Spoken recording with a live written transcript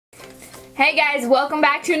Hey guys, welcome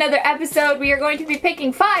back to another episode. We are going to be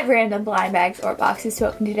picking 5 random blind bags or boxes to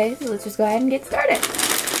open today, so let's just go ahead and get started.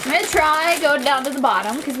 I'm going to try going down to the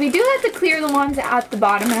bottom, because we do have to clear the ones at the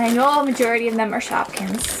bottom, and I know a majority of them are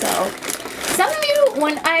Shopkins, so... Some of you,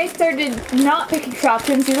 when I started not picking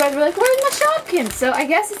Shopkins, you guys were like, where's my Shopkins? So I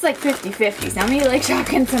guess it's like 50-50. Some of you like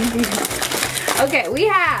Shopkins, some of you don't. Okay, we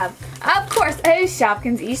have, of course, a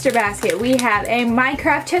Shopkins Easter basket. We have a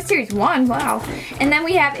Minecraft Chest Series 1, wow. And then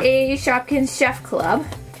we have a Shopkins Chef Club.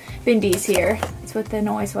 Bindies here. That's what the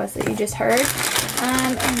noise was that you just heard.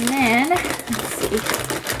 And then, let's see.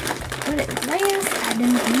 What is this? I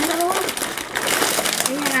didn't know.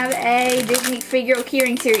 We have a Disney Figural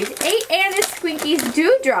Keyring Series 8 and a Squinkies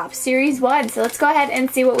Dewdrop Series 1. So let's go ahead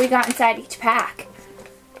and see what we got inside each pack.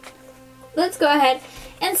 Let's go ahead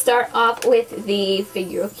and start off with the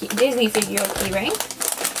Disney Figural Keyring.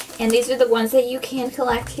 And these are the ones that you can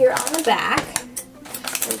collect here on the back.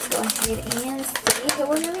 Let's go ahead and see what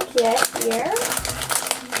we're going to get here.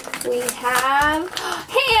 We have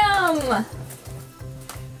Ham!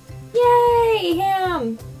 Yay,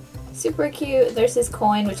 Ham! Super cute. There's his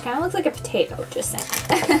coin, which kind of looks like a potato, just saying.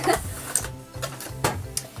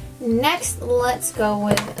 Next, let's go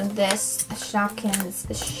with this Shopkins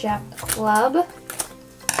Chef Club.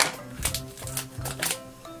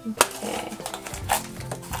 Okay.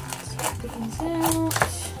 Let's take these out.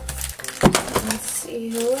 Let's see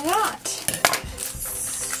who we got.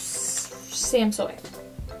 Sam Sawyer.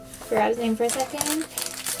 Forgot his name for a second.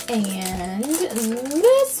 And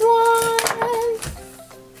this one.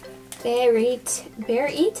 Berry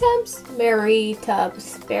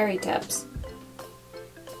tubs.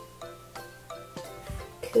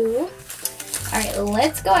 Cool. Alright,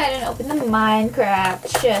 let's go ahead and open the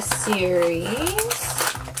Minecraft Chest Series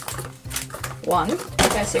 1.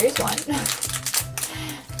 Chest Series 1.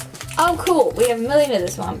 Oh, cool. We have a million of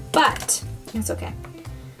this one, but it's okay.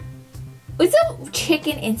 Was the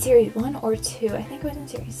chicken in Series 1 or 2? I think it was in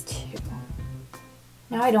Series 2.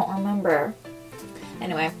 Now I don't remember.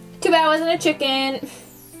 Anyway. Too bad it wasn't a chicken.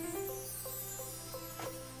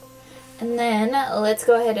 And then let's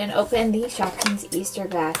go ahead and open the Shopkins Easter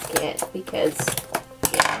basket because,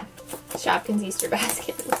 yeah, Shopkins Easter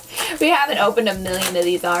basket. We haven't opened a million of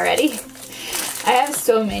these already. I have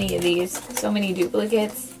so many of these, so many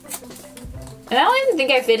duplicates. And I don't even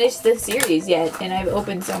think I finished the series yet, and I've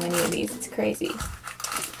opened so many of these. It's crazy.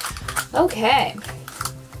 Okay.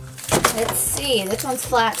 Let's see. This one's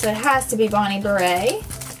flat, so it has to be Bonnie Beret.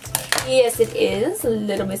 Yes, it is.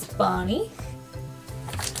 Little Miss Bonnie.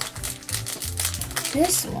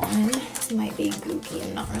 This one might be Googie.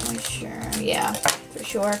 I'm not really sure. Yeah, for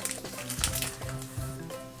sure.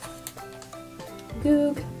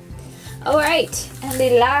 Goog. Alright, and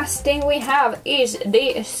the last thing we have is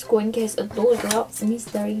the Squinkies Dewdrops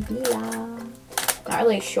Mystery Villa. Not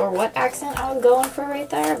really sure what accent I was going for right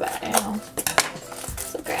there, but you know,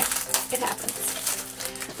 it's okay. It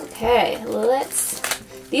happens. Okay, let's.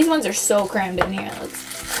 These ones are so crammed in here.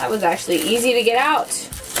 That was actually easy to get out.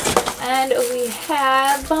 And we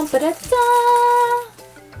have Bumpa-da-da!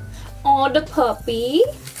 Oh, the puppy.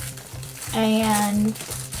 And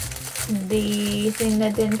the thing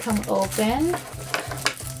that didn't come open.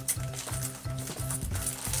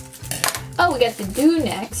 Oh, we got the do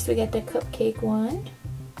next. We got the cupcake one.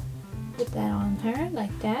 Put that on her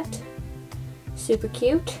like that. Super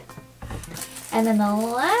cute. And then the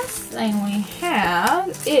last thing we have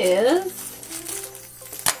is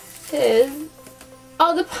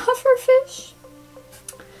oh, the pufferfish.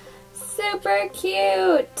 Super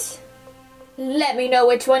cute. Let me know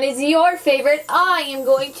which one is your favorite. I am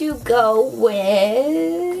going to go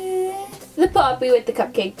with the puppy with the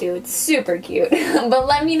cupcake too. It's super cute. But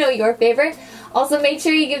let me know your favorite. Also, make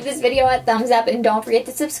sure you give this video a thumbs up and don't forget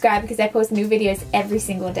to subscribe because I post new videos every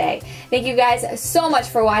single day. Thank you guys so much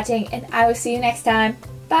for watching and I will see you next time.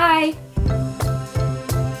 Bye!